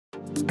Hi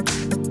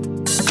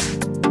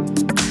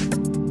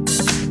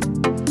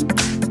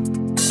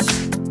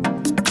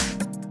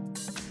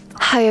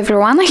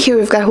everyone, here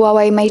we've got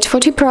HUAWEI Mate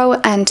 40 Pro,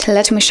 and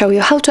let me show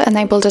you how to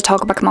enable the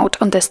talkback mode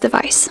on this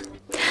device.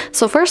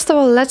 So first of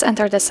all, let's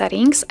enter the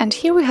settings, and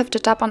here we have to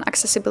tap on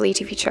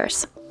accessibility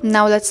features.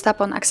 Now let's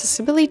tap on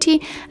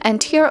accessibility,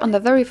 and here on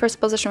the very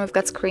first position we've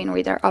got screen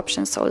reader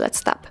option, so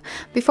let's tap.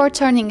 Before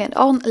turning it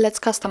on, let's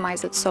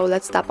customize it, so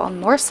let's tap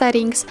on more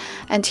settings,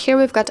 and here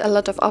we've got a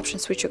lot of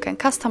options which you can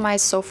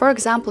customize. So for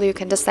example, you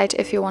can decide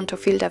if you want to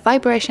feel the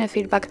vibration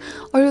feedback,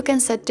 or you can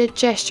set the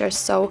gestures,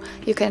 so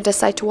you can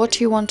decide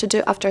what you want to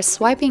do after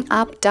swiping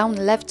up, down,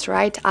 left,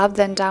 right, up,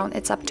 then down.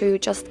 It's up to you.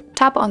 Just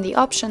tap on the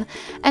option,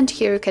 and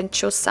here you can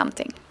choose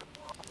something.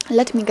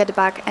 Let me get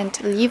back and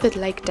leave it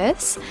like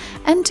this,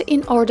 and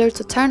in order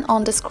to turn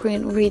on the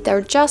screen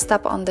reader, just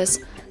tap on this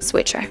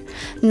switcher.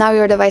 Now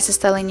your device is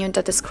telling you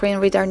that the screen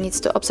reader needs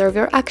to observe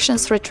your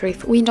actions,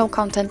 retrieve window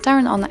content,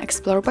 turn on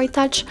explore by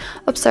touch,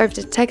 observe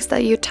the text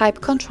that you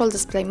type, control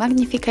display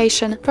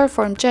magnification,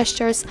 perform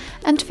gestures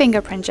and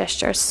fingerprint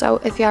gestures. So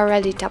if you are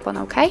ready, tap on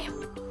OK.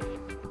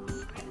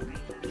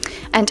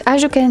 And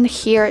as you can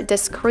hear, the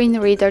screen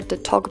reader, the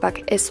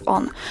talkback is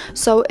on.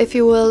 So if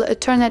you will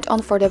turn it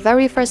on for the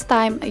very first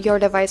time, your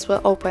device will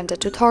open the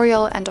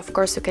tutorial, and of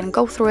course you can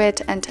go through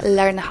it and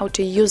learn how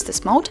to use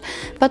this mode.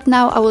 But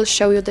now I will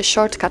show you the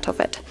shortcut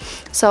of it.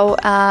 So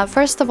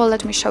first of all,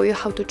 let me show you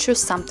how to choose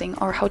something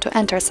or how to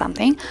enter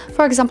something.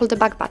 For example, the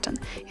back button.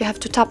 You have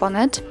to tap on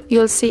it,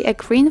 you'll see a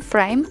green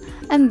frame,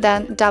 and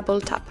then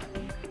double tap.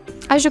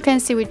 As you can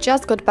see, we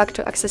just got back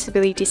to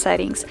accessibility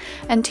settings,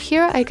 and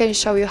here I can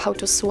show you how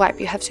to swipe.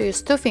 You have to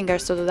use two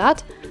fingers to do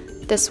that,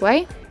 this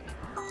way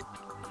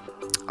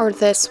or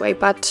this way,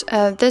 but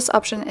this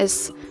option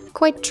is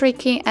quite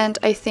tricky, and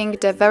I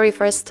think the very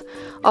first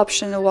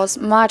option was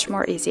much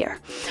more easier.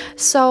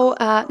 So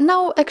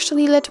now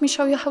actually let me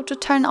show you how to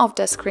turn off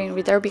the screen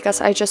reader, because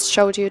I just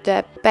showed you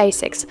the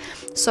basics.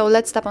 So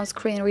let's tap on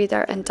screen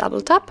reader and double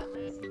tap,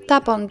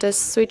 tap on this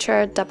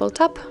switcher, double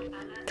tap,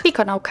 click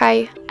on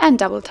OK and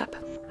double tap.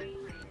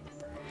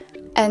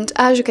 And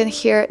as you can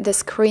hear, the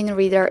screen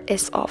reader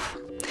is off.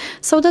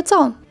 So that's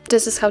all.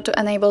 This is how to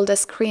enable the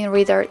screen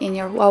reader in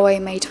your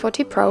HUAWEI Mate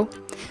 40 Pro.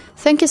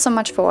 Thank you so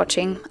much for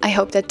watching. I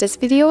hope that this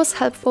video was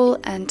helpful,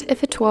 and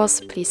if it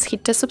was, please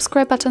hit the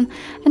subscribe button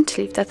and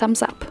leave the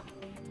thumbs up.